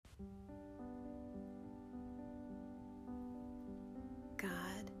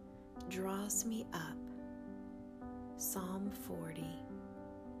draws me up. Psalm 40.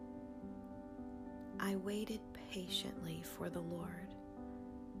 I waited patiently for the Lord.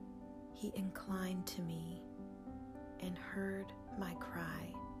 He inclined to me and heard my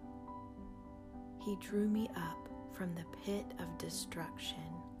cry. He drew me up from the pit of destruction,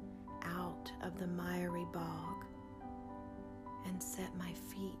 out of the miry bog, and set my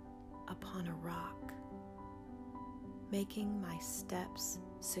feet upon a rock, making my steps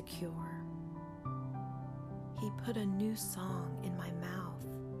secure. He put a new song in my mouth,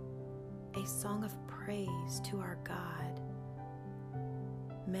 a song of praise to our God.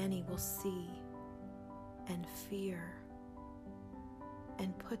 Many will see and fear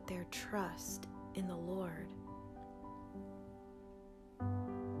and put their trust in the Lord.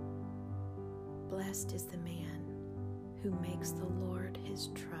 Blessed is the man who makes the Lord his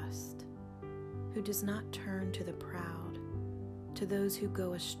trust, who does not turn to the proud, to those who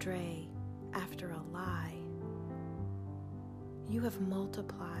go astray after a lie. You have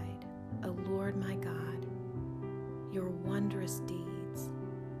multiplied, O Lord my God, your wondrous deeds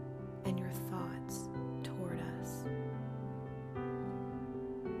and your thoughts toward us.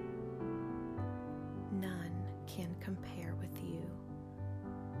 None can compare with you.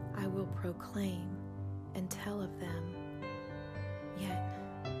 I will proclaim and tell of them, yet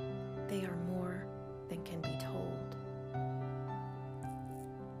they are more than can be told.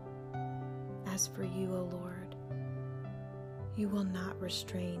 As for you, O Lord, you will not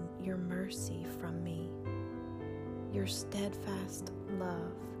restrain your mercy from me. Your steadfast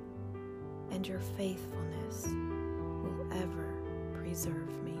love and your faithfulness will ever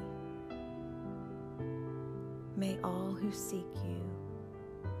preserve me. May all who seek you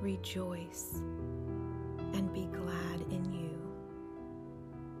rejoice and be glad in you.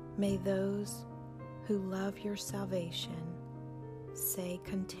 May those who love your salvation say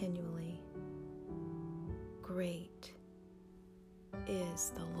continually, great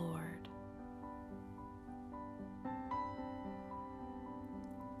is the Lord.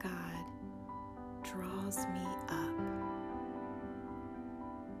 God draws me up